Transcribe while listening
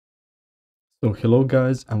So hello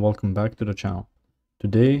guys and welcome back to the channel.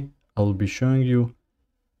 Today I will be showing you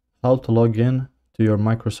how to log in to your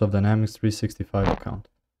Microsoft Dynamics 365 account.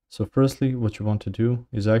 So firstly, what you want to do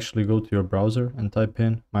is actually go to your browser and type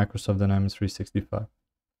in Microsoft Dynamics 365.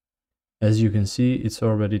 As you can see, it's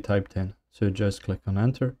already typed in. So just click on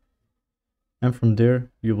enter. And from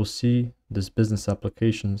there, you will see this business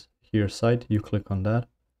applications here site. You click on that.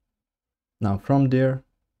 Now from there,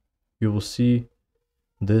 you will see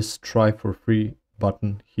this try for free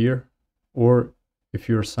button here, or if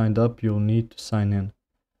you're signed up, you'll need to sign in.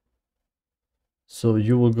 So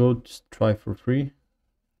you will go to try for free.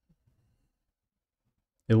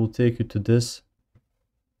 It will take you to this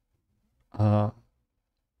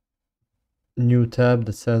new tab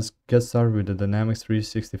that says get started with the Dynamics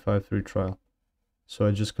 365 free trial. So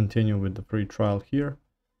I just continue with the free trial here.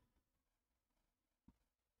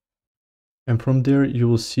 And from there you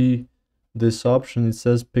will see this option. It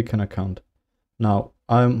says pick an account. Now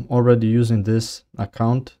I'm already using this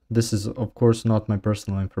account. This is of course not my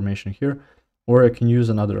personal information here, or I can use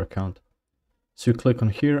another account. So you click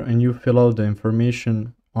on here and you fill out the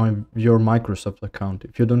information on your Microsoft account.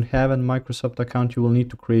 If you don't have a Microsoft account, you will need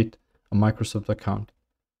to create a Microsoft account.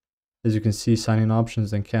 As you can see, sign-in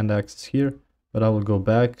options and canned access here, but I will go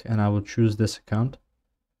back and I will choose this account,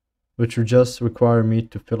 which will just require me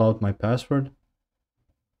to fill out my password.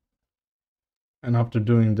 And after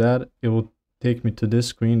doing that, it will take me to this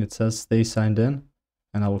screen. It says stay signed in,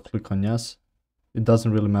 and I will click on yes. It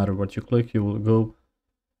doesn't really matter what you click, you will go,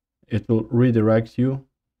 it will redirect you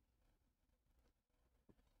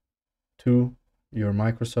to your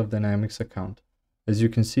Microsoft Dynamics account. As you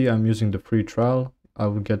can see, I'm using the free trial. I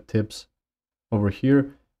will get tips over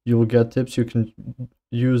here. You will get tips. You can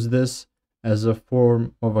use this as a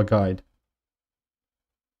form of a guide.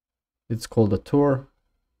 It's called a tour,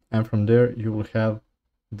 and from there you will have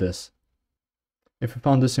this. If you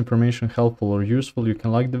found this information helpful or useful, you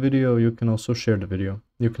can like the video. You can also share the video.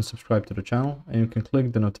 You can subscribe to the channel, and you can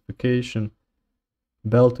click the notification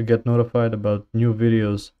bell to get notified about new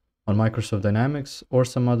videos on Microsoft Dynamics or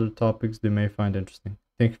some other topics they may find interesting.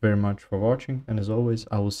 Thank you very much for watching, and as always,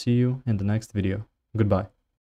 I will see you in the next video. Goodbye.